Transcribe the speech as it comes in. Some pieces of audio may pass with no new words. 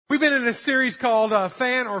We've been in a series called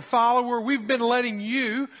Fan or Follower. We've been letting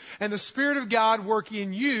you and the Spirit of God work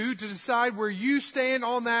in you to decide where you stand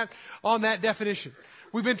on that definition.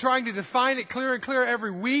 We've been trying to define it clearer and clearer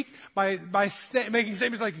every week by making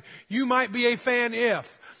statements like, you might be a fan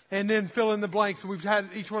if, and then fill in the blanks. We've had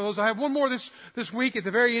each one of those. I have one more this week at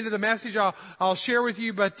the very end of the message I'll share with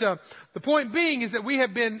you. But the point being is that we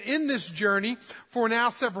have been in this journey for now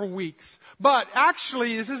several weeks. But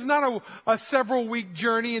actually, this is not a several-week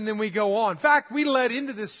journey and then we go on. In fact, we led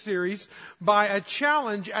into this series by a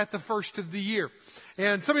challenge at the first of the year.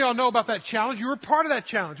 And some of y'all know about that challenge. You were part of that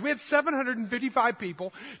challenge. We had 755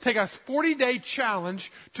 people take a 40-day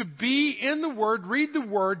challenge to be in the Word, read the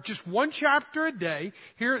Word, just one chapter a day.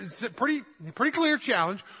 Here, it's a pretty clear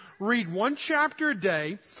challenge. Read one chapter a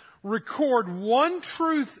day. Record one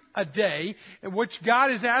truth a day in which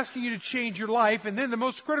God is asking you to change your life. And then the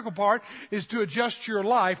most critical part is to adjust your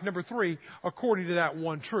life, number 3, according to that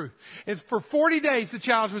one truth. And for 40 days, the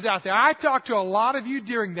challenge was out there. I talked to a lot of you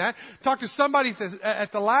during that. Talked to somebody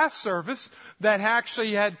at the last service that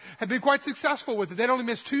actually had been quite successful with it. They'd only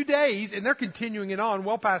missed 2 days, and they're continuing it on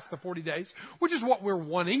well past the 40 days, which is what we're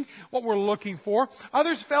wanting, what we're looking for.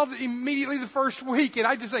 Others failed immediately the first week, and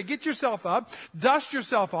I just say, get yourself up, dust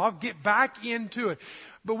yourself off, get back into it.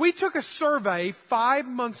 But we took a survey 5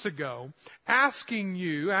 months ago asking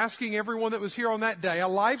everyone that was here on that day, a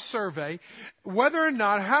live survey, whether or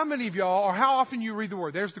not, how many of y'all, or how often you read the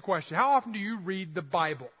Word. There's the question. How often do you read the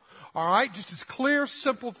Bible? All right, just a clear,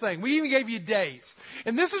 simple thing. We even gave you days.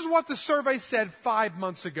 And this is what the survey said 5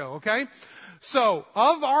 months ago, okay? So,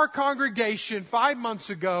 of our congregation 5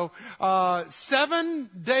 months ago, 7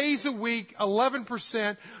 days a week,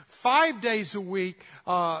 11%, 5 days a week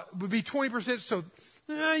would be 20%. So,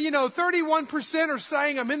 31% are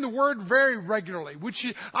saying I'm in the Word very regularly,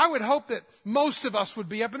 which I would hope that most of us would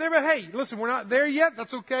be up in there. But hey, listen, we're not there yet.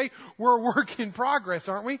 That's okay. We're a work in progress,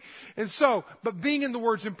 aren't we? And so, but being in the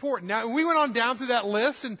Word is important. Now, we went on down through that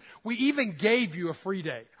list and we even gave you a free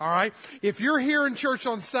day, all right? If you're here in church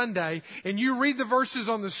on Sunday and you read the verses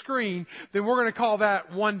on the screen, then we're going to call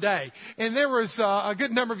that one day. And there was a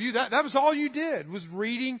good number of you, that was all you did, was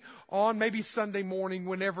reading on maybe Sunday morning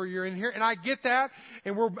whenever you're in here. And I get that.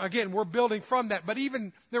 And we're building from that. But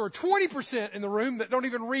even there were 20% in the room that don't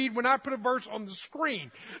even read when I put a verse on the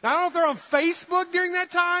screen. Now, I don't know if they're on Facebook during that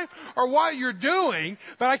time or what you're doing,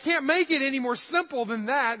 but I can't make it any more simple than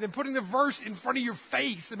that, than putting the verse in front of your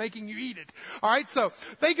face and making you eat it. All right. So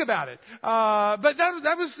think about it. But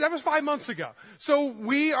that was 5 months ago. So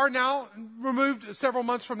we are now removed several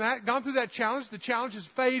months from that, gone through that challenge. The challenge has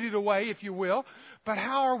faded away, if you will. But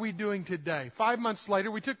how are we doing today? 5 months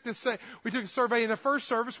later, we took a survey in the first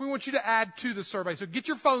service. We want you to add to the survey. So get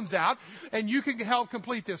your phones out, and you can help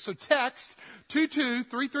complete this. So text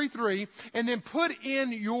 22333, and then put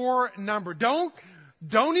in your number. Don't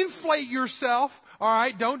inflate yourself, all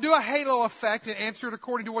right? Don't do a halo effect and answer it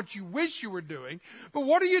according to what you wish you were doing. But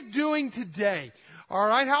what are you doing today? All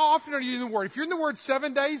right, how often are you in the Word? If you're in the Word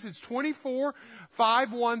 7 days, it's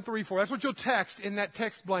 245134. That's what you'll text in that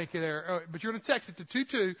text blank there. But you're going to text it to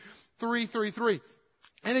 22333.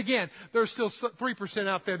 And again, there's still 3%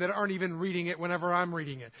 out there that aren't even reading it whenever I'm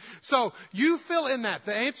reading it. So you fill in that.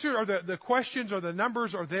 The answer or the questions or the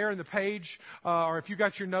numbers are there in the page. Or if you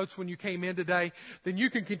got your notes when you came in today, then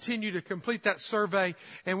you can continue to complete that survey.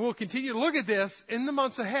 And we'll continue to look at this in the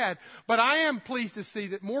months ahead. But I am pleased to see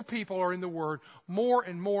that more people are in the Word more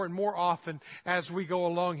and more and more often as we go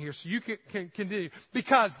along here. So you can continue.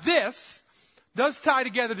 Because this does tie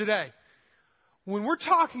together today. When we're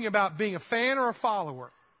talking about being a fan or a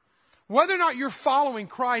follower, whether or not you're following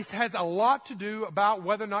Christ has a lot to do about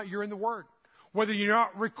whether or not you're in the Word, whether you're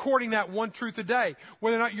not recording that one truth a day,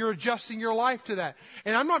 whether or not you're adjusting your life to that.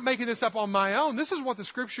 And I'm not making this up on my own. This is what the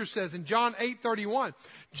Scripture says in John 8:31.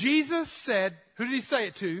 Jesus said, who did he say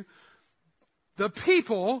it to? The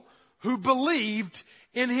people who believed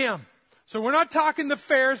in Him. So we're not talking the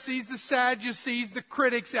Pharisees, the Sadducees, the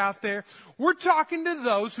critics out there. We're talking to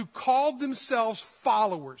those who called themselves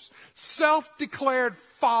followers, self-declared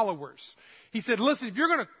followers. He said, listen, if you're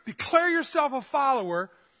going to declare yourself a follower,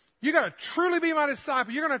 you got to truly be my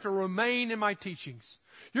disciple. You're going to have to remain in my teachings.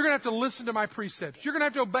 You're going to have to listen to my precepts. You're going to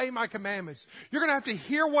have to obey my commandments. You're going to have to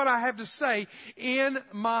hear what I have to say in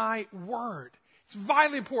my word. It's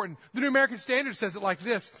vitally important. The New American Standard says it like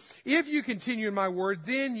this. If you continue in my word,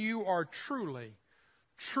 then you are truly,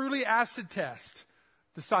 truly acid test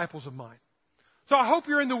disciples of mine. So I hope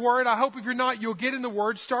you're in the Word. I hope if you're not, you'll get in the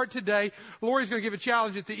Word. Start today. Lori's going to give a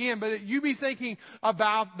challenge at the end, but you be thinking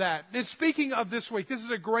about that. And speaking of this week, this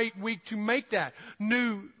is a great week to make that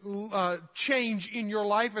new change in your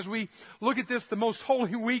life as we look at this, the most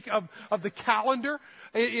holy week of the calendar.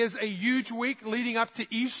 It is a huge week leading up to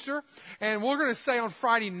Easter. And we're going to say on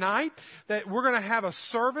Friday night that we're going to have a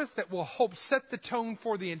service that will help set the tone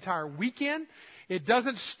for the entire weekend. It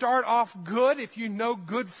doesn't start off good. If you know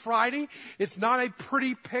Good Friday, it's not a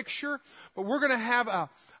pretty picture. But we're going to have a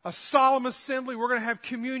solemn assembly. We're going to have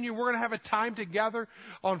communion. We're going to have a time together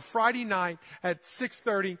on Friday night at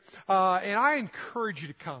 6:30. And I encourage you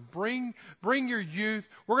to come. Bring your youth.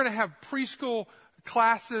 We're going to have preschool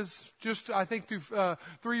classes, just I think through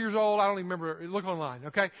 3 years old. I don't even remember. Look online,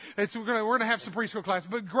 okay? And so we're going to have some preschool classes,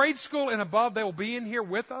 but grade school and above, they will be in here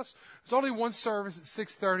with us. There's only one service at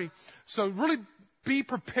 6:30, so really be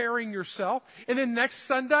preparing yourself. And then next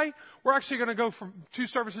Sunday, we're actually going to go from 2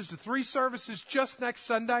 services to 3 services just next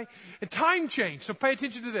Sunday. And time change, so pay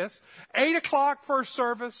attention to this. 8 o'clock first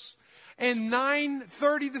service, and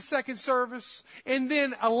 9:30 the second service, and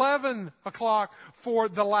then 11 o'clock for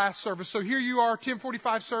the last service. So here you are,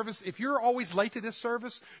 10:45 service. If you're always late to this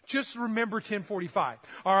service, just remember 10:45.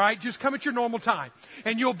 All right? Just come at your normal time,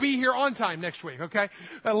 and you'll be here on time next week, okay?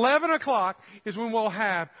 11 o'clock is when we'll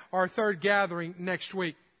have our third gathering next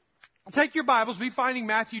week. Take your Bibles, be finding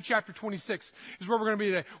Matthew chapter 26 is where we're going to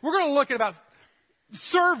be today. We're going to look at about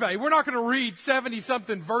survey. We're not going to read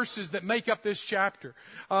 70-something verses that make up this chapter.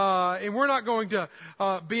 And we're not going to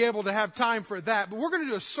be able to have time for that. But we're going to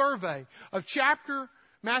do a survey of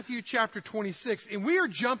Matthew chapter 26. And we are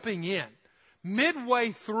jumping in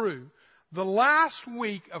midway through the last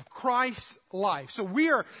week of Christ's life. So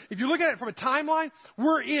if you look at it from a timeline,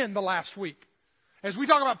 we're in the last week. As we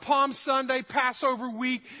talk about Palm Sunday, Passover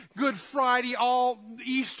week, Good Friday, all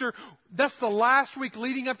Easter, that's the last week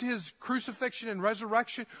leading up to his crucifixion and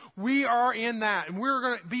resurrection. We are in that, and we're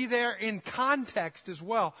going to be there in context as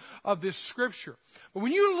well of this scripture. But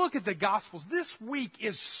when you look at the Gospels, this week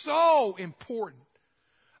is so important.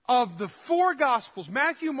 Of the 4 Gospels,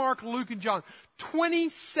 Matthew, Mark, Luke, and John,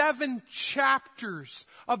 27 chapters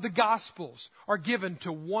of the Gospels are given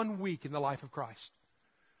to 1 week in the life of Christ.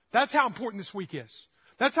 That's how important this week is.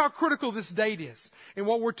 That's how critical this date is and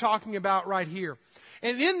what we're talking about right here.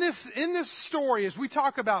 And in this story, as we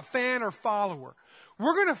talk about fan or follower,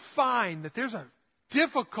 we're going to find that there's a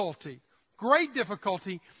difficulty, great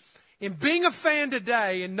difficulty, in being a fan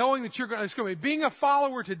today and knowing that it's going to be being a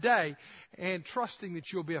follower today and trusting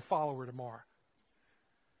that you'll be a follower tomorrow.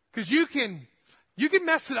 Because you can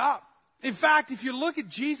mess it up. In fact, if you look at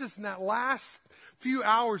Jesus in that last few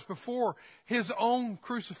hours before his own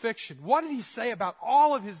crucifixion, what did he say about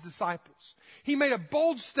all of his disciples? He made a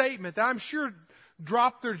bold statement that I'm sure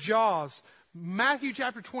dropped their jaws. Matthew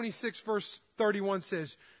chapter 26 verse 31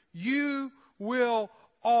 says, "You will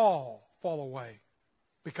all fall away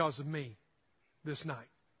because of me this night."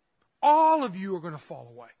 All of you are going to fall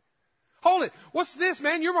away. Hold it. What's this,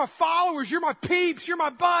 man? You're my followers. You're my peeps. You're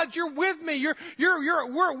my buds. You're with me.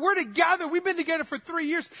 We're together. We've been together for 3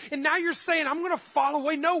 years. And now you're saying, I'm going to fall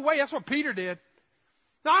away. No way. That's what Peter did.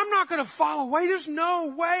 No, I'm not going to fall away. There's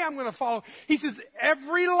no way I'm going to fall. He says,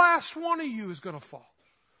 every last one of you is going to fall.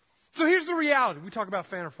 So here's the reality. We talk about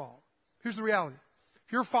fan or follower. Here's the reality.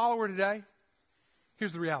 If you're a follower today,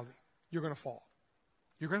 here's the reality. You're going to fall.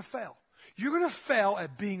 You're going to fail. You're going to fail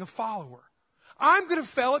at being a follower. I'm going to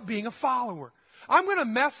fail at being a follower. I'm going to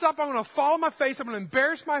mess up. I'm going to fall on my face. I'm going to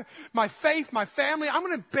embarrass my faith, my family. I'm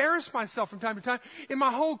going to embarrass myself from time to time in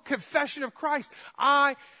my whole confession of Christ.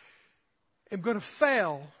 I am going to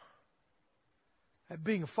fail at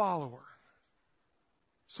being a follower.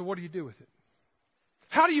 So what do you do with it?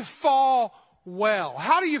 How do you fall well?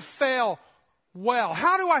 How do you fail well?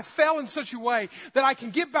 How do I fail in such a way that I can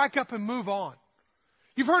get back up and move on?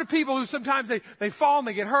 You've heard of people who sometimes they fall and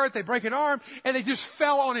they get hurt, they break an arm, and they just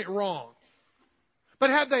fell on it wrong. But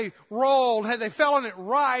had they rolled, had they fell on it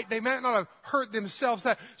right, they might not have hurt themselves.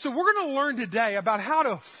 So we're going to learn today about how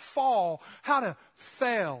to fall, how to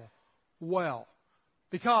fail well.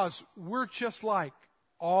 Because we're just like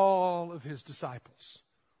all of his disciples.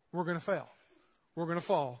 We're going to fail. We're going to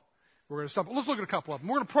fall. We're going to stumble. Let's look at a couple of them.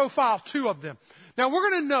 We're going to profile 2 of them. Now, we're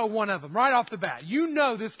going to know one of them right off the bat. You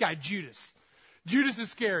know this guy, Judas. Judas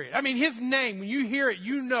Iscariot. I mean, his name, when you hear it,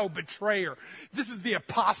 you know betrayer. This is the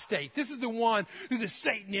apostate. This is the one who the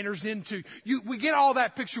Satan enters into. We get all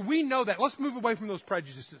that picture. We know that. Let's move away from those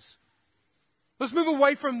prejudices. Let's move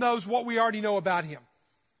away from those, what we already know about him.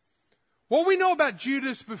 What we know about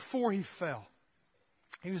Judas before he fell.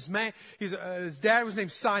 His dad was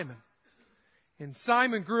named Simon. And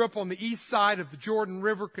Simon grew up on the east side of the Jordan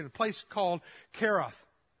River in a place called Kerith,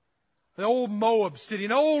 the old Moab city,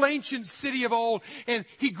 an old ancient city of old. And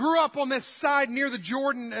he grew up on this side near the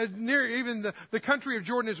Jordan, near even the country of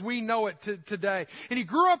Jordan as we know it today. And he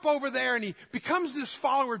grew up over there, and he becomes this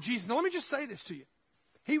follower of Jesus. Now let me just say this to you.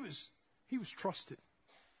 He was trusted.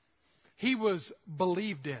 He was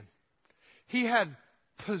believed in. He had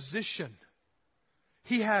position.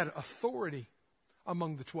 He had authority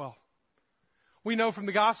among the 12. We know from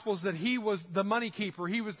the Gospels that he was the money keeper.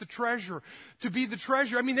 He was the treasurer. To be the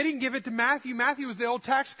treasurer, I mean, they didn't give it to Matthew. Matthew was the old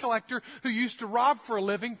tax collector who used to rob for a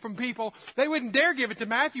living from people. They wouldn't dare give it to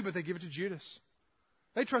Matthew, but they give it to Judas.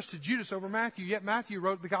 They trusted Judas over Matthew, yet Matthew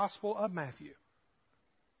wrote the Gospel of Matthew.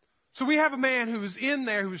 So we have a man who was in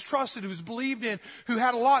there, who was trusted, who was believed in, who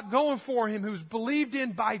had a lot going for him, who was believed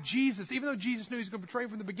in by Jesus, even though Jesus knew he was going to betray him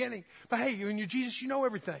from the beginning. But hey, when you're Jesus, you know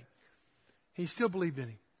everything. He still believed in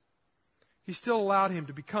him. He still allowed him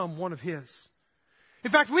to become one of his. In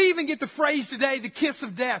fact, we even get the phrase today, the kiss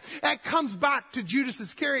of death. That comes back to Judas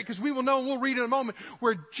Iscariot, because we will know, and we'll read in a moment,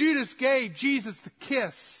 where Judas gave Jesus the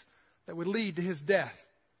kiss that would lead to his death.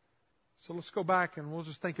 So let's go back and we'll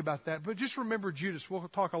just think about that. But just remember Judas. We'll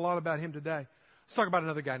talk a lot about him today. Let's talk about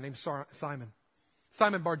another guy named Simon.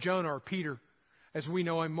 Simon Bar-Jonah, or Peter, as we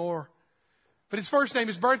know him more. But his first name,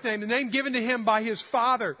 his birth name, the name given to him by his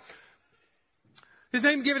father. His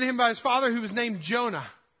name given to him by his father, who was named Jonah,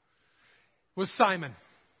 was Simon.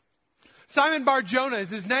 Simon Bar-Jonah is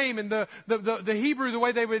his name, and the Hebrew, the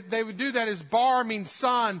way they would do that is Bar means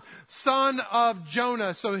son of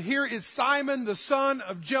Jonah. So here is Simon, the son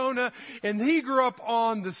of Jonah, and he grew up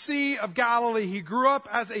on the Sea of Galilee. He grew up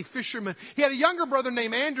as a fisherman. He had a younger brother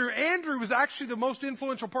named Andrew. Andrew was actually the most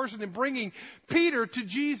influential person in bringing Peter to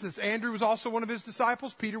Jesus. Andrew was also one of his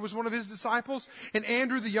disciples. Peter was one of his disciples. And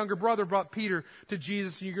Andrew, the younger brother, brought Peter to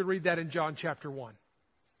Jesus. And you can read that in John chapter 1.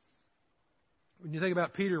 When you think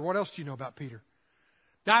about Peter, what else do you know about Peter?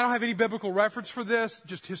 Now, I don't have any biblical reference for this.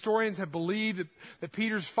 Just historians have believed that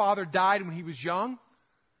Peter's father died when he was young.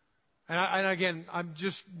 And again, I'm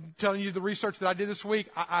just telling you the research that I did this week.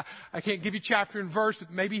 I can't give you chapter and verse, but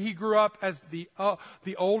maybe he grew up as the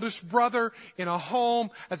oldest brother in a home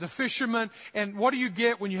as a fisherman. And what do you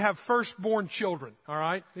get when you have firstborn children? All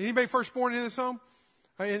right? Anybody firstborn in this home?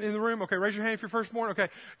 In the room? Okay, raise your hand if you're firstborn. Okay,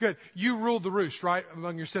 good. You ruled the roost, right,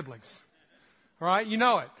 among your siblings. All right, you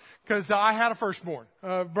know it, because I had a firstborn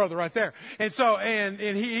brother right there, and so and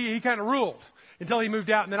he kind of ruled until he moved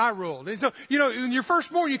out, and then I ruled. And so when you're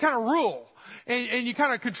firstborn, you kind of rule and you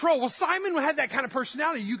kind of control. Well, Simon had that kind of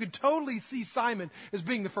personality. You could totally see Simon as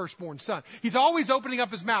being the firstborn son. He's always opening up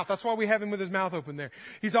his mouth. That's why we have him with his mouth open there.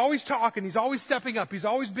 He's always talking. He's always stepping up. He's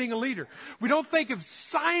always being a leader. We don't think of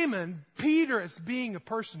Simon Peter as being a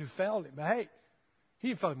person who failed him, but hey, he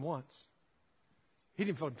didn't fail him once. He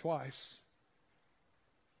didn't fail him twice.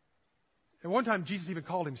 At one time, Jesus even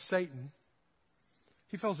called him Satan.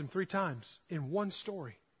 He fails him 3 times in one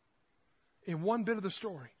story, in one bit of the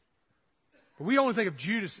story. But we only think of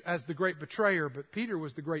Judas as the great betrayer, but Peter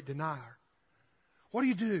was the great denier. What do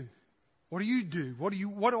you do? What do you do?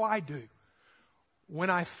 What do I do when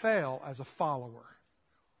I fail as a follower?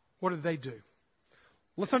 What do they do?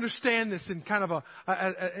 Let's understand this in kind of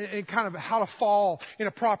how to fall in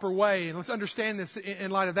a proper way. And let's understand this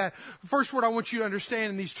in light of that. The first word I want you to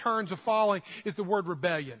understand in these turns of falling is the word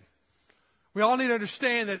rebellion. We all need to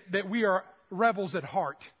understand that we are rebels at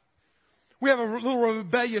heart. We have a little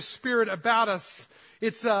rebellious spirit about us.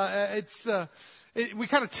 We kind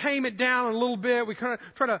of tame it down a little bit. We kind of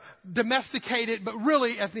try to domesticate it. But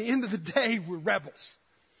really, at the end of the day, we're rebels.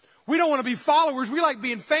 We don't want to be followers. We like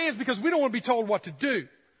being fans because we don't want to be told what to do.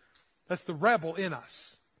 That's the rebel in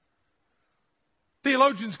us.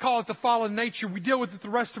 Theologians call it the fallen nature. We deal with it the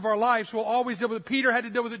rest of our lives. We'll always deal with it. Peter had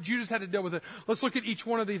to deal with it. Judas had to deal with it. Let's look at each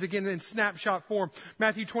one of these again in snapshot form.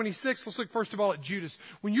 Matthew 26, let's look first of all at Judas.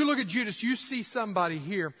 When you look at Judas, you see somebody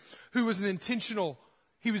here who was intentional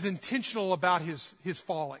about his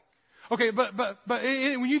falling. Okay, but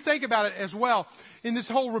when you think about it as well, in this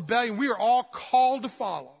whole rebellion, we are all called to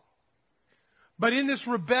follow. But in this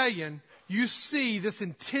rebellion, you see this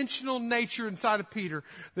intentional nature inside of Peter,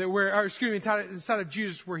 inside of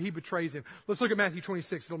Judas, where he betrays him. Let's look at Matthew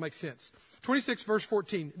 26. It'll make sense. 26, verse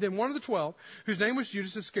 14. Then one of the 12, whose name was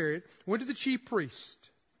Judas Iscariot, went to the chief priest.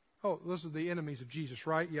 Oh, those are the enemies of Jesus,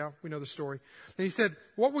 right? Yeah, we know the story. And he said,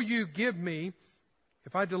 "What will you give me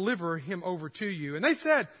if I deliver him over to you?" And they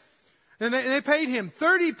said, and they paid him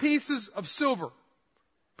 30 pieces of silver.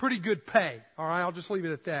 Pretty good pay. All right, I'll just leave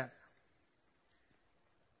it at that.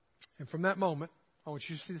 And from that moment, I want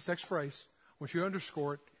you to see this next phrase. I want you to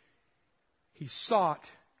underscore it. He sought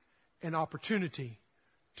an opportunity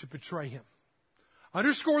to betray him.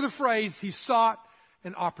 Underscore the phrase, he sought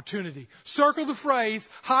an opportunity. Circle the phrase,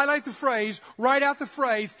 highlight the phrase, write out the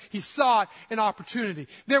phrase, he sought an opportunity.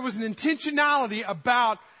 There was an intentionality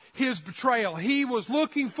about his betrayal. He was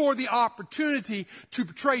looking for the opportunity to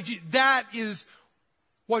betray Jesus. That is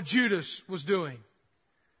what Judas was doing.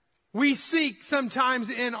 We seek sometimes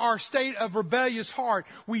in our state of rebellious heart,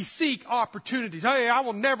 we seek opportunities. Hey, I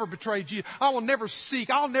will never betray Jesus. I'll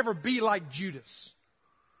never be like Judas.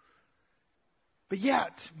 But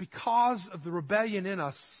yet, because of the rebellion in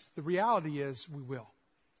us, the reality is we will.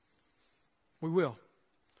 We will.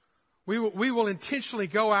 We will intentionally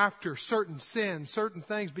go after certain sins, certain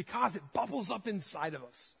things, because it bubbles up inside of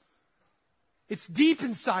us. It's deep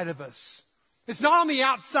inside of us. It's not on the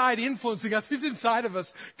outside influencing us. It's inside of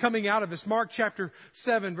us, coming out of us. Mark chapter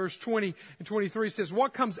 7, verse 20 and 23 says,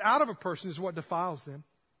 what comes out of a person is what defiles them.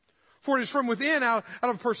 For it is from within, out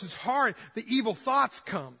of a person's heart, the evil thoughts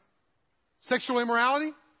come. Sexual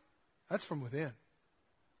immorality, that's from within.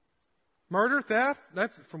 Murder, theft,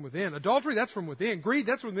 that's from within. Adultery, that's from within. Greed,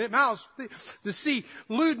 that's from within. Malice, deceit,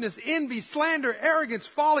 lewdness, envy, slander, arrogance,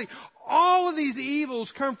 folly. All of these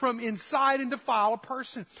evils come from inside and defile a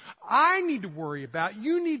person. I need to worry about,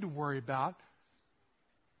 you need to worry about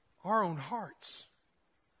our own hearts.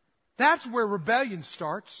 That's where rebellion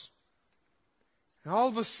starts. And all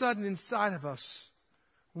of a sudden inside of us,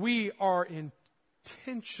 we are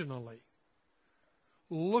intentionally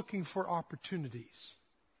looking for opportunities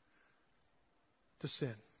to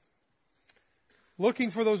sin.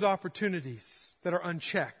 Looking for those opportunities that are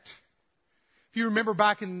unchecked. If you remember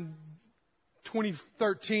back in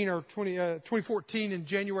 2013 or 2014 in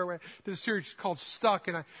January, I did a series called Stuck,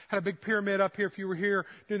 and I had a big pyramid up here if you were here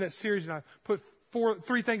doing that series, and I put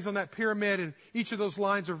three things on that pyramid, and each of those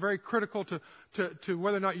lines are very critical to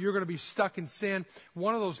whether or not you're going to be stuck in sin.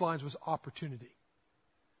 One of those lines was opportunity.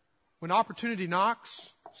 When opportunity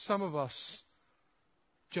knocks, some of us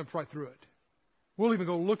jump right through it. We'll even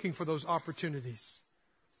go looking for those opportunities.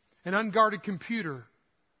 An unguarded computer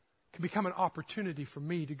can become an opportunity for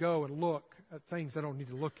me to go and look at things I don't need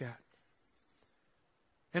to look at.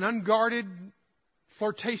 An unguarded,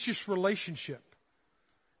 flirtatious relationship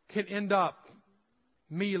can end up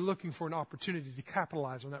me looking for an opportunity to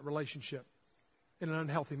capitalize on that relationship in an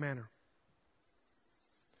unhealthy manner.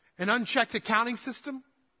 An unchecked accounting system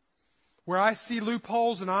where I see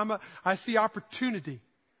loopholes and I see opportunity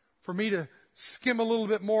for me to skim a little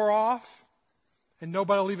bit more off and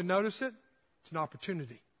nobody will even notice it. It's an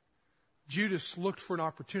opportunity. Judas looked for an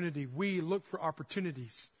opportunity. We look for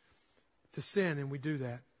opportunities to sin, and we do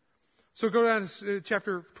that. So go down to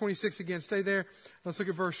chapter 26 again. Stay there. Let's look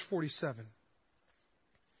at verse 47.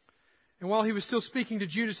 And while he was still speaking to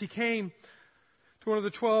Judas, he came to one of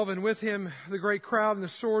the 12, and with him the great crowd and the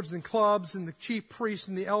swords and clubs and the chief priests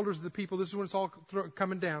and the elders of the people. This is when it's all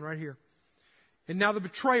coming down right here. And now the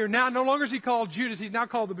betrayer, now no longer is he called Judas, he's now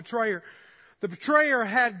called the betrayer. The betrayer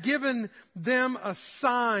had given them a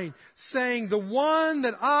sign, saying, the one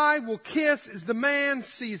that I will kiss is the man,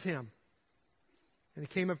 seize him. And he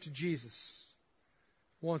came up to Jesus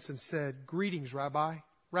once and said, greetings, Rabbi.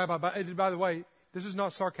 Rabbi, by the way, this is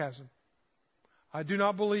not sarcasm. I do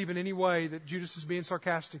not believe in any way that Judas is being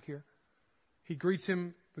sarcastic here. He greets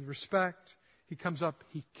him with respect. He comes up,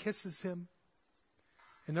 he kisses him.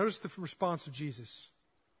 And notice the response of Jesus.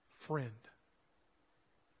 Friend.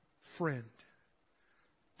 Friend.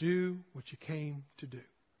 Do what you came to do.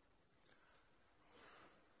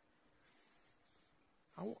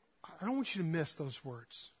 I don't want you to miss those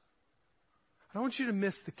words. I don't want you to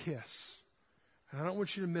miss the kiss. And I don't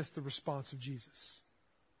want you to miss the response of Jesus.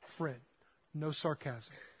 Friend. No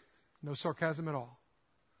sarcasm. No sarcasm at all.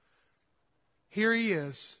 Here he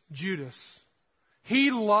is, Judas. He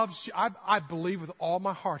loves, I believe with all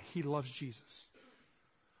my heart, he loves Jesus.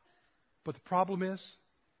 But the problem is,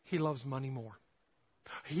 he loves money more.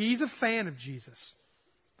 He's a fan of Jesus.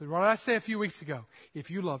 But what did I say a few weeks ago?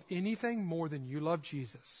 If you love anything more than you love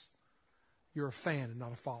Jesus, you're a fan and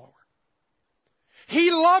not a follower.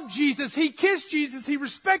 He loved Jesus. He kissed Jesus. He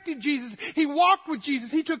respected Jesus. He walked with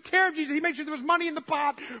Jesus. He took care of Jesus. He made sure there was money in the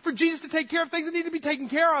pot for Jesus to take care of things that needed to be taken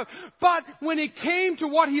care of. But when it came to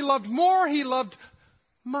what he loved more, he loved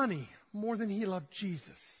money more than he loved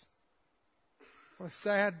Jesus. What a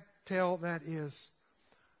sad tale that is.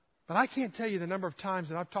 But I can't tell you the number of times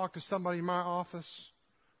that I've talked to somebody in my office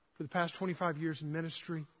for the past 25 years in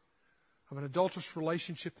ministry of an adulterous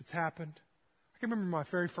relationship that's happened. I can remember my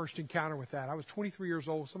very first encounter with that. I was 23 years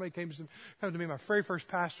old. Somebody came to me, my very first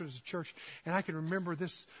pastor as a church, and I can remember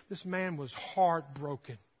this man was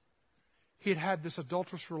heartbroken. He had had this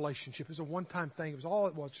adulterous relationship. It was a one-time thing. It was all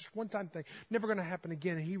it was, just one-time thing. Never going to happen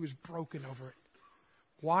again. And he was broken over it.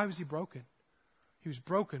 Why was he broken? He was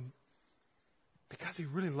broken because he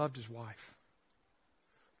really loved his wife.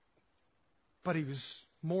 But he was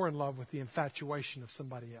more in love with the infatuation of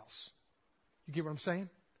somebody else. You get what I'm saying?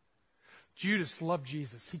 Judas loved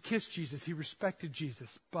Jesus. He kissed Jesus. He respected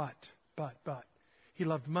Jesus. But, he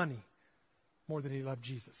loved money more than he loved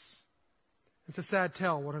Jesus. It's a sad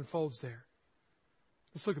tale what unfolds there.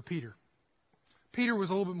 Let's look at Peter. Peter was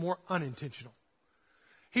a little bit more unintentional.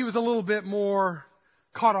 He was a little bit more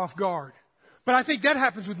caught off guard. But I think that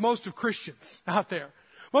happens with most of Christians out there.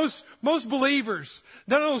 Most believers,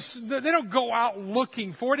 they don't go out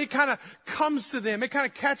looking for it. It kind of comes to them. It kind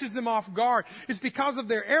of catches them off guard. It's because of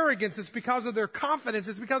their arrogance. It's because of their confidence.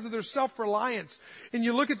 It's because of their self-reliance. And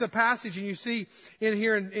you look at the passage and you see in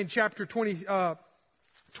here in chapter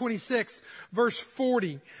 26, verse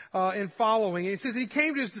 40 and following. It says, he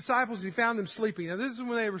came to his disciples and he found them sleeping. Now this is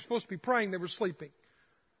when they were supposed to be praying. They were sleeping.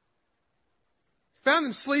 Found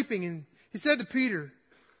them sleeping, and he said to Peter,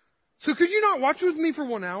 so could you not watch with me for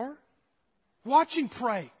 1 hour? Watch and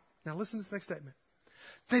pray. Now listen to this next statement.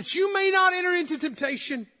 That you may not enter into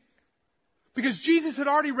temptation. Because Jesus had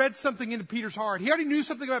already read something into Peter's heart. He already knew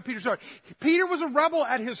something about Peter's heart. Peter was a rebel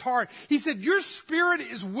at his heart. He said, your spirit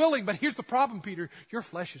is willing, but here's the problem, Peter. Your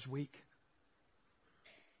flesh is weak.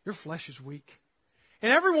 Your flesh is weak.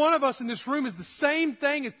 And every one of us in this room is the same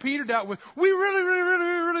thing as Peter dealt with. We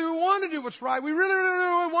really want to do what's right. We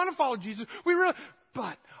really want to follow Jesus.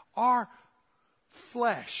 But our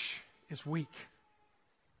flesh is weak.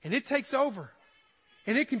 And it takes over.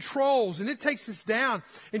 And it controls, and it takes us down.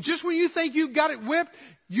 And just when you think you've got it whipped,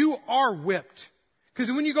 you are whipped.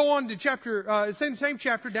 Because when you go on to chapter, same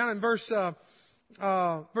chapter, down in verse,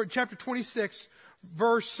 chapter 26,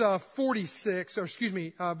 verse 46, or excuse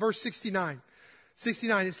me, verse 69.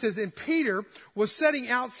 69, it says, and Peter was sitting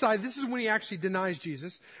outside, this is when he actually denies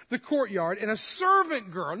Jesus, the courtyard, and a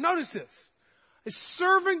servant girl, notice this, a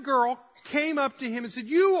servant girl came up to him and said,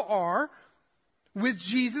 you are with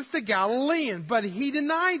Jesus the Galilean. But he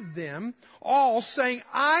denied them all, saying,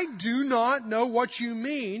 I do not know what you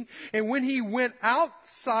mean. And when he went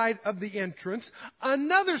outside of the entrance,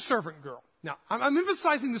 another servant girl. Now, I'm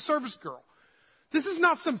emphasizing the service girl. This is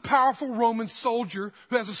not some powerful Roman soldier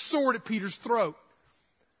who has a sword at Peter's throat.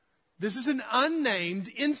 This is an unnamed,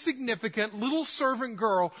 insignificant little servant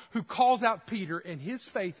girl who calls out Peter, and his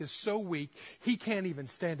faith is so weak, he can't even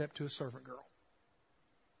stand up to a servant girl.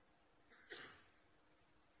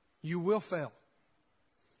 You will fail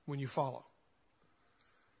when you follow.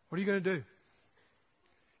 What are you going to do?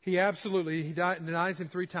 He denies him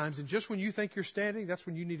 3 times. And just when you think you're standing, that's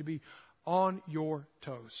when you need to be on your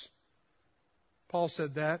toes. Paul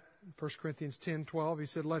said that in 1 Corinthians 10:12. He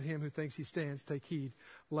said, let him who thinks he stands take heed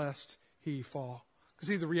lest he fall. Because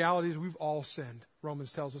see, the reality is we've all sinned.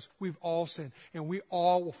 Romans tells us we've all sinned. And we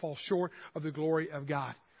all will fall short of the glory of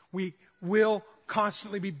God. We will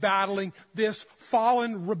constantly be battling this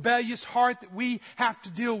fallen, rebellious heart that we have to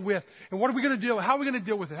deal with. And what are we going to deal with? How are we going to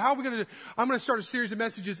deal with it? I'm going to start a series of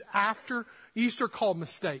messages after Easter called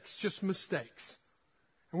mistakes, just mistakes.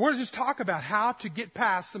 And we're going to just talk about how to get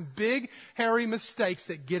past some big, hairy mistakes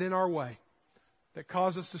that get in our way, that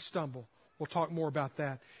cause us to stumble. We'll talk more about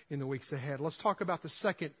that in the weeks ahead. Let's talk about the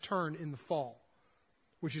second turn in the fall,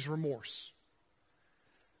 which is remorse.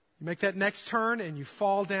 You make that next turn and you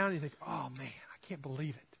fall down and you think, oh man, I can't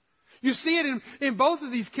believe it. You see it in both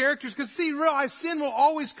of these characters because realize sin will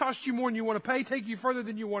always cost you more than you want to pay, take you further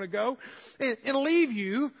than you want to go, and leave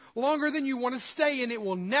you longer than you want to stay, and it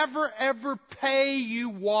will never ever pay you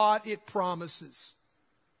what it promises.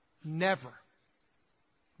 Never.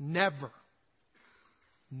 Never.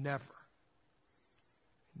 Never.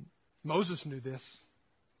 Moses knew this.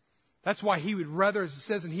 That's why he would rather, as it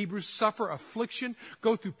says in Hebrews, suffer affliction,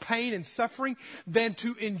 go through pain and suffering, than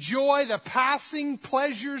to enjoy the passing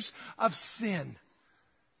pleasures of sin.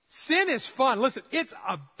 Sin is fun. Listen, it's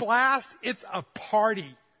a blast. It's a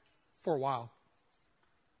party for a while.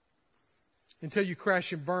 Until you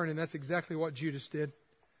crash and burn, and that's exactly what Judas did.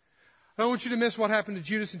 I don't want you to miss what happened to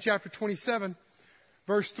Judas in chapter 27.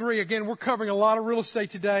 Verse 3, again, we're covering a lot of real estate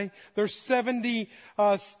today. There's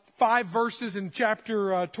 75 verses in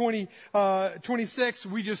chapter 26.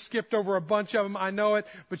 We just skipped over a bunch of them. I know it,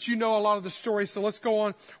 but you know a lot of the story, so let's go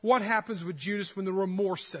on. What happens with Judas when the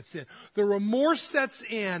remorse sets in? The remorse sets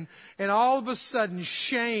in, and all of a sudden,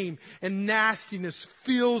 shame and nastiness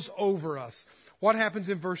fills over us. What happens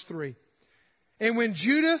in verse 3? And when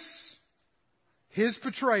Judas, his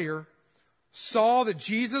betrayer, saw that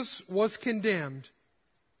Jesus was condemned,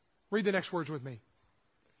 read the next words with me.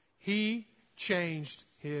 He changed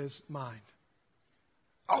his mind.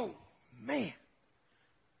 Oh, man.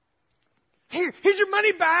 Here's your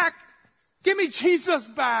money back. Give me Jesus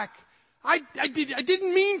back. I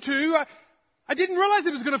didn't mean to. I didn't realize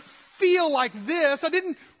it was going to feel like this. I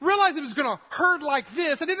didn't realize it was going to hurt like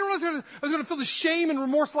this. I didn't realize I was going to feel the shame and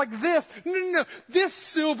remorse like this. No. This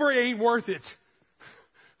silver ain't worth it.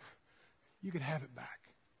 You can have it back.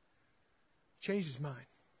 Changed his mind.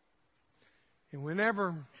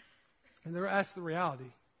 And that's the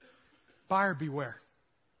reality. Buyer beware.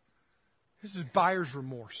 This is buyer's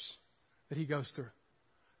remorse that he goes through.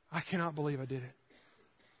 I cannot believe I did it.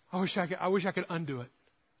 I wish I could undo it.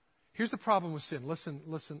 Here's the problem with sin. Listen.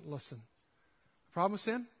 The problem with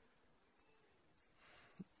sin?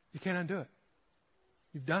 You can't undo it.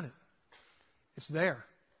 You've done it. It's there.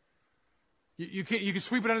 You can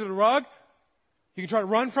sweep it under the rug. You can try to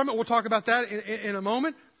run from it. We'll talk about that in a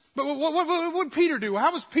moment. But what did Peter do?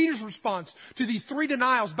 How was Peter's response to these 3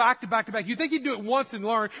 denials back to back to back? You think he'd do it once and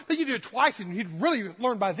learn. I think he'd do it twice and he'd really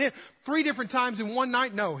learn by then. 3 different times in one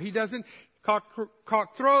night? No, he doesn't.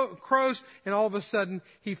 Cock crows, and all of a sudden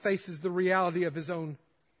he faces the reality of his own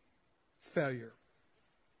failure.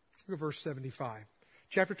 Look at verse 75.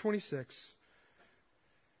 Chapter 26,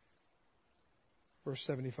 verse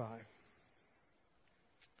 75.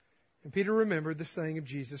 And Peter remembered the saying of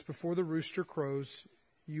Jesus, before the rooster crows,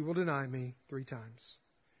 you will deny me 3 times.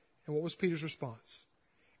 And what was Peter's response?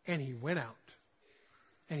 And he went out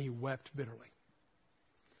and he wept bitterly.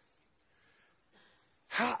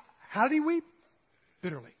 How did he weep?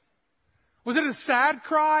 Bitterly. Was it a sad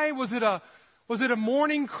cry? Was it a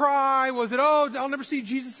mourning cry? Was it, oh, I'll never see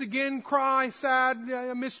Jesus again cry, sad,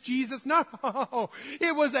 I miss Jesus? No.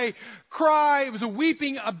 It was a cry, it was a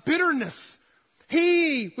weeping, a bitterness.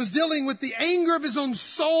 He was dealing with the anger of his own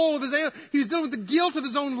soul. He was dealing with the guilt of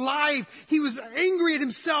his own life. He was angry at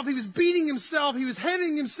himself. He was beating himself. He was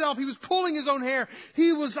hating himself. He was pulling his own hair.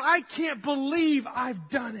 I can't believe I've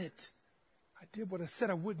done it. I did what I said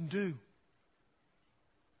I wouldn't do.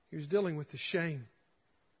 He was dealing with the shame.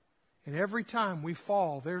 And every time we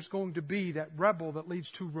fall, there's going to be that rebel that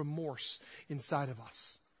leads to remorse inside of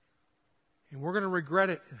us. And we're going to regret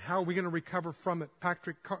it. And how are we going to recover from it?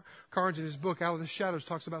 Patrick Carnes in his book, Out of the Shadows,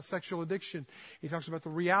 talks about sexual addiction. He talks about the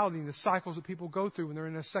reality and the cycles that people go through when they're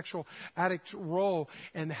in a sexual addict role,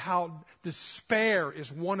 and how despair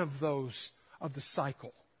is one of those of the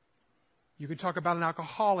cycle. You can talk about an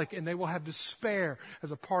alcoholic and they will have despair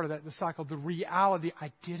as a part of that, the cycle. The reality,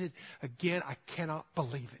 I did it again. I cannot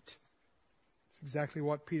believe it. It's exactly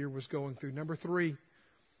what Peter was going through. Number 3,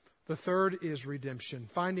 the third is redemption.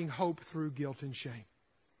 Finding hope through guilt and shame.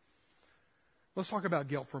 Let's talk about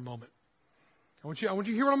guilt for a moment. I want you to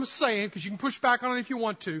hear what I'm saying, because you can push back on it if you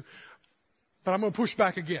want to, but I'm going to push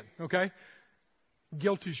back again, okay?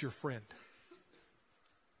 Guilt is your friend.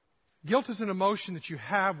 Guilt is an emotion that you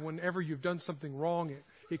have whenever you've done something wrong.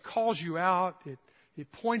 It calls you out.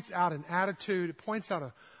 It points out an attitude. It points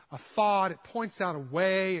out a thought. It points out a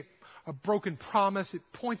way, a broken promise. It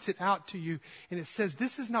points it out to you, and it says,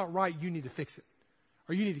 this is not right. You need to fix it,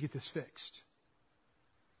 or you need to get this fixed.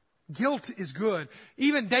 Guilt is good.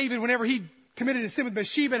 Even David, whenever he committed a sin with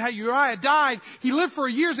Bathsheba and how Uriah died, he lived for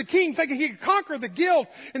a year as a king thinking he could conquer the guilt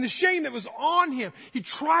and the shame that was on him. He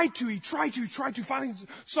tried to. Finally,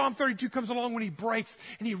 Psalm 32 comes along when he breaks,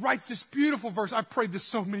 and he writes this beautiful verse. I've prayed this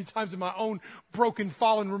so many times in my own broken,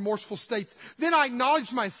 fallen, remorseful states. Then I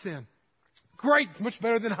acknowledged my sin. Great, much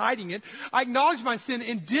better than hiding it. I acknowledged my sin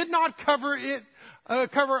and did not cover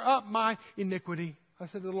up my iniquity. I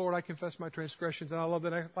said to the Lord, I confess my transgressions. And I love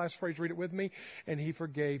that last phrase. Read it with me. And he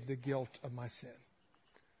forgave the guilt of my sin.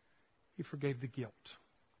 He forgave the guilt.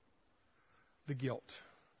 The guilt.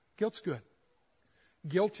 Guilt's good.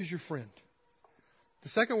 Guilt is your friend. The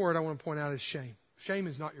second word I want to point out is shame. Shame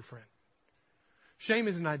is not your friend. Shame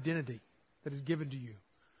is an identity that is given to you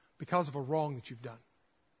because of a wrong that you've done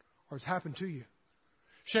or has happened to you.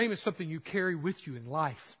 Shame is something you carry with you in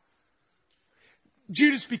life.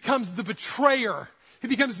 Judas becomes the betrayer. He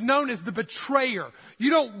becomes known as the betrayer. You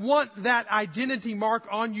don't want that identity mark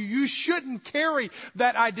on you. You shouldn't carry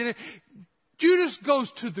that identity. Judas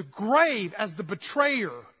goes to the grave as the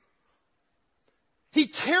betrayer. He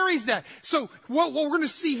carries that. So what we're going to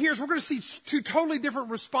see here is we're going to see 2 totally different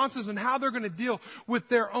responses and how they're going to deal with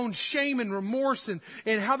their own shame and remorse, and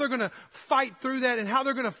how they're going to fight through that, and how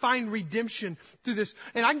they're going to find redemption through this.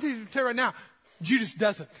 And I can tell you right now, Judas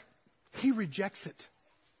doesn't. He rejects it.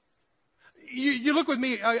 You look with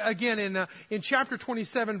me again in chapter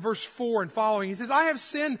 27, verse 4 and following. He says, I have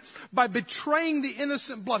sinned by betraying the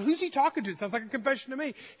innocent blood. Who's he talking to? It sounds like a confession to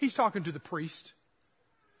me. He's talking to the priest.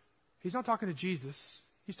 He's not talking to Jesus.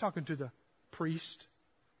 He's talking to the priest.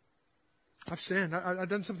 I've sinned. I've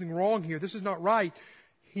done something wrong here. This is not right.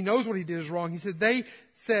 He knows what he did is wrong. He said, they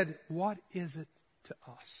said, what is it to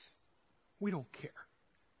us? We don't care.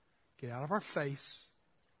 Get out of our face.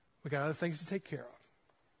 We got other things to take care of.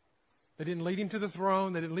 They didn't lead him to the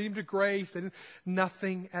throne. They didn't lead him to grace. They didn't,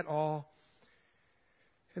 nothing at all.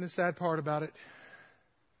 And the sad part about it,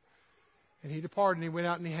 and he departed and he went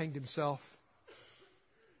out and he hanged himself.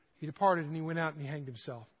 He departed and he went out and he hanged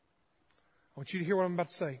himself. I want you to hear what I'm about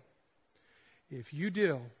to say. If you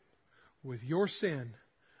deal with your sin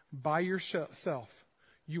by yourself,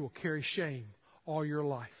 you will carry shame all your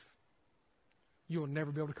life. You will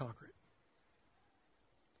never be able to conquer it.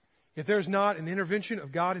 If there's not an intervention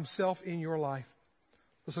of God himself in your life,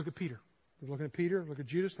 let's look at Peter. We're looking at Peter, look at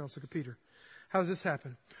Judas, now let's look at Peter. How does this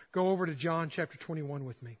happen? Go over to John chapter 21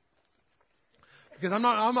 with me. Because I'm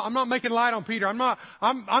not making light on Peter.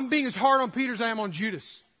 I'm being as hard on Peter as I am on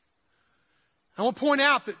Judas. I want to point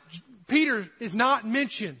out that Peter is not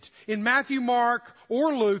mentioned in Matthew, Mark,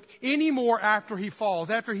 or Luke anymore after he falls,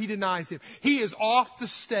 after he denies him. He is off the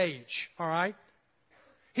stage, all right?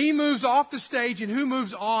 He moves off the stage, and who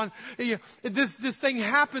moves on? This thing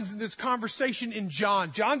happens in this conversation in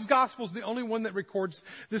John. John's gospel is the only one that records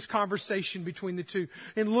this conversation between the two.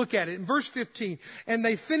 And look at it. In verse 15, and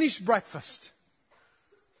they finished breakfast.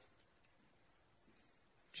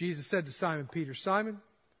 Jesus said to Simon Peter, Simon,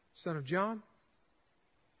 son of John,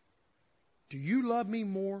 do you love me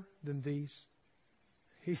more than these?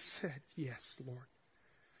 He said, yes, Lord.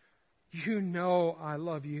 You know I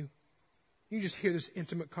love you. You just hear this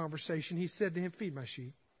intimate conversation. He said to him, feed my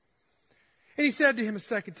sheep. And he said to him a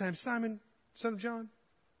second time, Simon, son of John,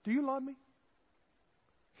 do you love me?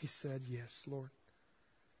 He said, yes, Lord.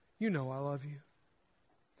 You know I love you.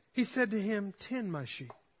 He said to him, tend my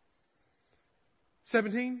sheep.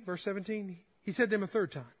 17, verse 17, he said to him a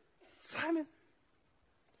third time, Simon,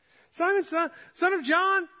 son of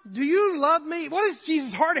John, do you love me? What is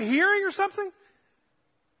Jesus hard of hearing or something?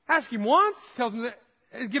 Ask him once, tells him that.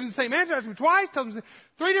 Give him the same answer. Ask him twice. Tell him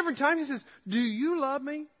 3 different times. He says, do you love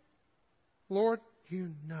me? Lord,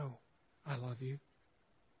 you know I love you.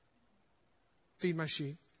 Feed my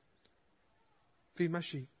sheep. Feed my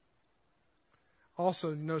sheep.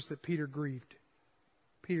 Also, notice that Peter grieved.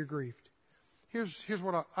 Peter grieved. Here's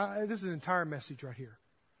what this is an entire message right here.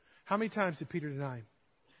 How many times did Peter deny him?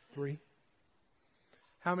 3.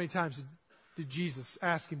 How many times did Jesus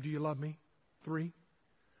ask him, do you love me? 3.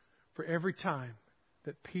 For every time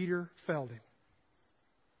that Peter failed him,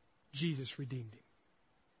 Jesus redeemed him.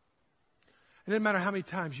 It doesn't matter how many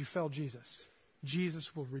times you fail Jesus,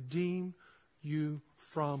 Jesus will redeem you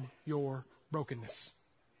from your brokenness.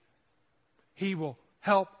 He will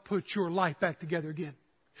help put your life back together again.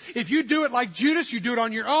 If you do it like Judas, you do it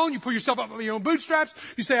on your own, you pull yourself up on your own bootstraps,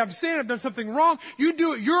 you say, I've sinned, I've done something wrong, you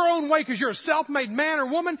do it your own way because you're a self-made man or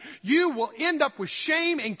woman, you will end up with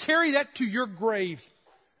shame and carry that to your grave.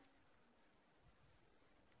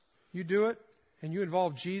 You do it, and you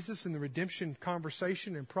involve Jesus in the redemption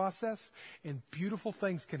conversation and process, and beautiful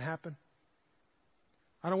things can happen.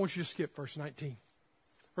 I don't want you to skip verse 19.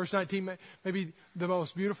 Verse 19 may be the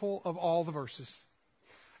most beautiful of all the verses.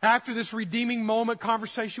 After this redeeming moment,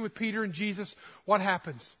 conversation with Peter and Jesus, what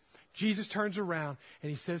happens? Jesus turns around, and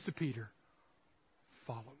he says to Peter,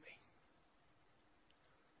 follow me.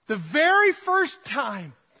 The very first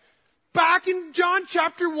time, back in John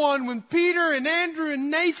chapter 1, when Peter and Andrew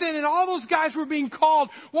and Nathan and all those guys were being called,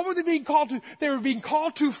 what were they being called to? They were being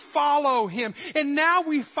called to follow him. And now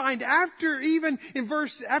we find after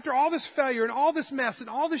all this failure and all this mess and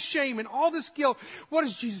all this shame and all this guilt, what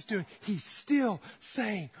is Jesus doing? He's still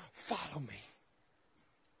saying, follow me.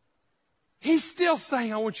 He's still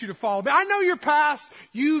saying, I want you to follow me. I know your past.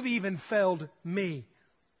 You've even failed me.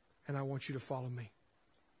 And I want you to follow me.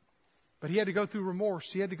 But he had to go through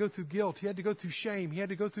remorse. He had to go through guilt. He had to go through shame. He had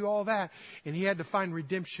to go through all that. And he had to find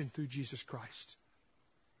redemption through Jesus Christ.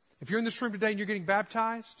 If you're in this room today and you're getting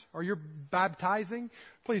baptized or you're baptizing,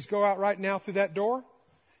 please go out right now through that door. And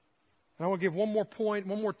I want to give one more point,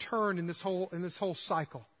 one more turn in this whole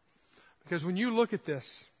cycle. Because when you look at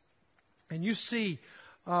this and you see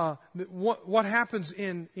what happens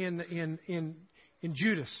in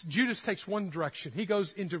Judas. Judas takes one direction. He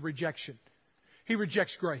goes into rejection. He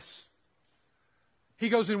rejects grace. He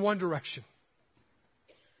goes in one direction.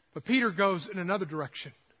 But Peter goes in another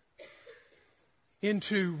direction.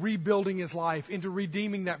 Into rebuilding his life, into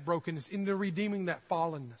redeeming that brokenness, into redeeming that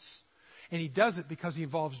fallenness. And he does it because he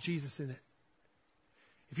involves Jesus in it.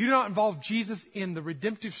 If you do not involve Jesus in the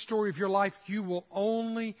redemptive story of your life, you will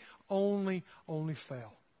only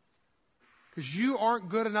fail. Because you aren't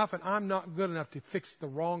good enough and I'm not good enough to fix the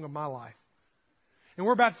wrong of my life. And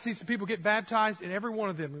we're about to see some people get baptized, and every one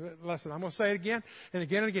of them, listen, I'm going to say it again and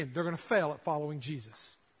again and again, they're going to fail at following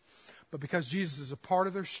Jesus. But because Jesus is a part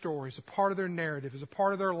of their story, is a part of their narrative, is a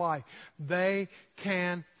part of their life, they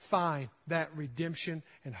can find that redemption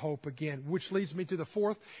and hope again. Which leads me to the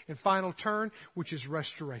fourth and final turn, which is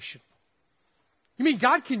restoration. You mean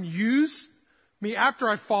God can use me after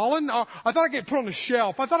I've fallen? I thought I'd get put on a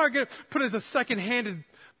shelf. I thought I'd get put as a second-handed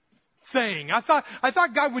thing. I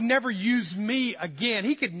thought God would never use me again.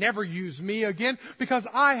 He could never use me again because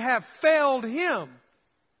I have failed Him.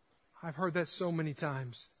 I've heard that so many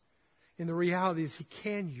times. And the reality is He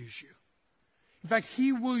can use you. In fact,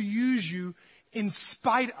 He will use you in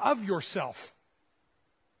spite of yourself.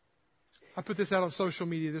 I put this out on social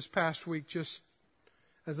media this past week just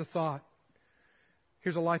as a thought.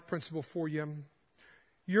 Here's a life principle for you.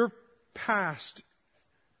 Your past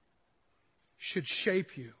should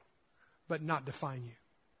shape you, but not define you.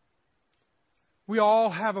 We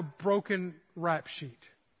all have a broken rap sheet.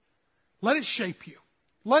 Let it shape you.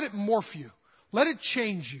 Let it morph you. Let it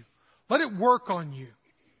change you. Let it work on you.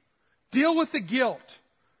 Deal with the guilt.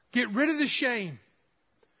 Get rid of the shame.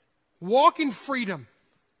 Walk in freedom.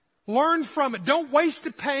 Learn from it. Don't waste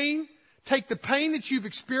the pain. Take the pain that you've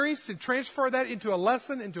experienced and transfer that into a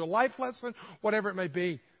lesson, into a life lesson, whatever it may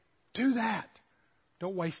be. Do that.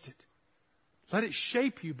 Don't waste it. Let it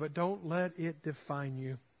shape you, but don't let it define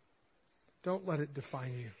you. Don't let it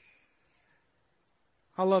define you.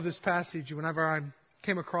 I love this passage. Whenever I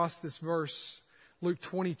came across this verse, Luke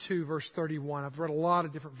 22, verse 31. I've read a lot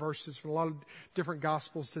of different verses from a lot of different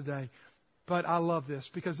Gospels today. But I love this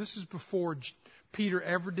because this is before Peter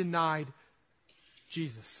ever denied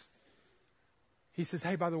Jesus. He says,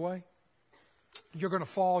 hey, by the way, you're going to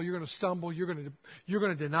fall, you're going to stumble, you're going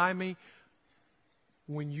to deny me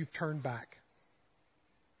when you've turned back.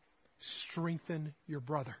 Strengthen your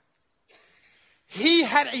brother. He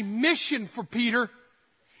had a mission for Peter.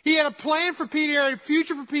 He had a plan for Peter. He had a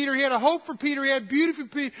future for Peter. He had a hope for Peter. He had beauty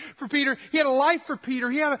for Peter. He had a life for Peter.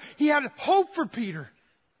 He had hope for Peter.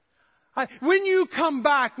 When you come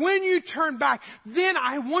back, when you turn back, then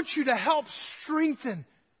I want you to help strengthen.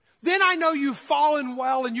 Then I know you've fallen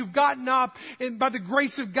well and you've gotten up, and by the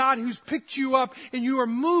grace of God who's picked you up, and you are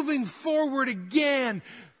moving forward again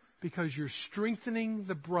because you're strengthening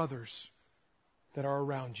the brothers that are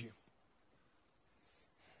around you.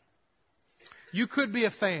 You could be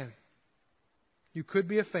a fan. You could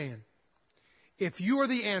be a fan if you are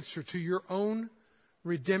the answer to your own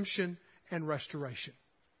redemption and restoration.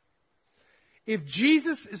 If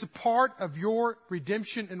Jesus is a part of your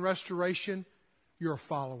redemption and restoration, you're a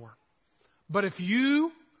follower. But if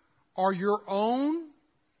you are your own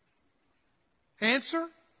answer,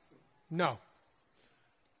 no.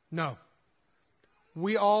 No.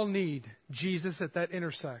 We all need Jesus at that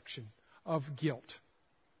intersection of guilt.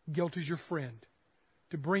 Guilt is your friend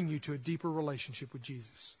to bring you to a deeper relationship with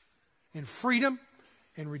Jesus. And freedom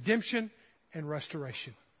and redemption and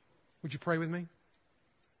restoration. Would you pray with me?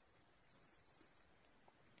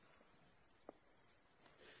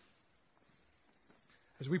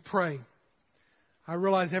 As we pray, I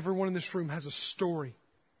realize everyone in this room has a story,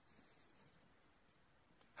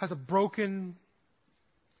 has a broken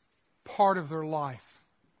part of their life,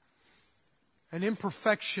 an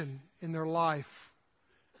imperfection in their life,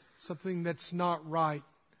 something that's not right.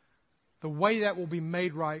 The way that will be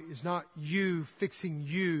made right is not you fixing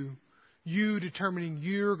you determining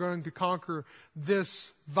you're going to conquer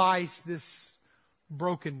this vice, this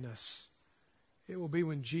brokenness. It will be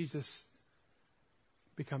when Jesus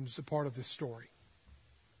becomes a part of this story.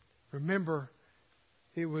 Remember,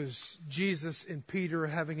 it was Jesus and Peter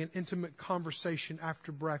having an intimate conversation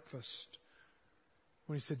after breakfast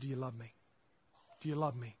when he said, "Do you love me? Do you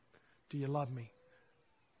love me? Do you love me?"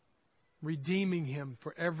 Redeeming him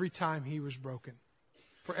for every time he was broken,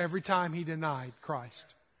 for every time he denied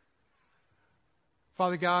Christ.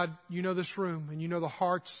 Father God, you know this room, and you know the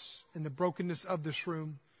hearts and the brokenness of this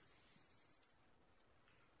room.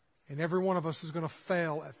 And every one of us is going to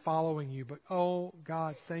fail at following you. But, oh,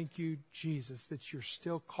 God, thank you, Jesus, that you're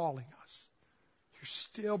still calling us. You're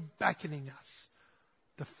still beckoning us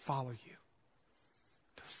to follow you.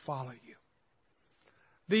 To follow you.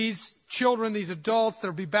 These children, these adults that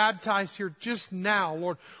will be baptized here just now,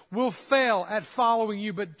 Lord, will fail at following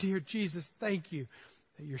you. But, dear Jesus, thank you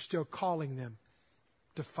that you're still calling them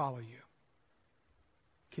to follow you.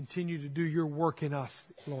 Continue to do your work in us,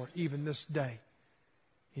 Lord, even this day.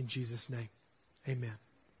 In Jesus' name, amen.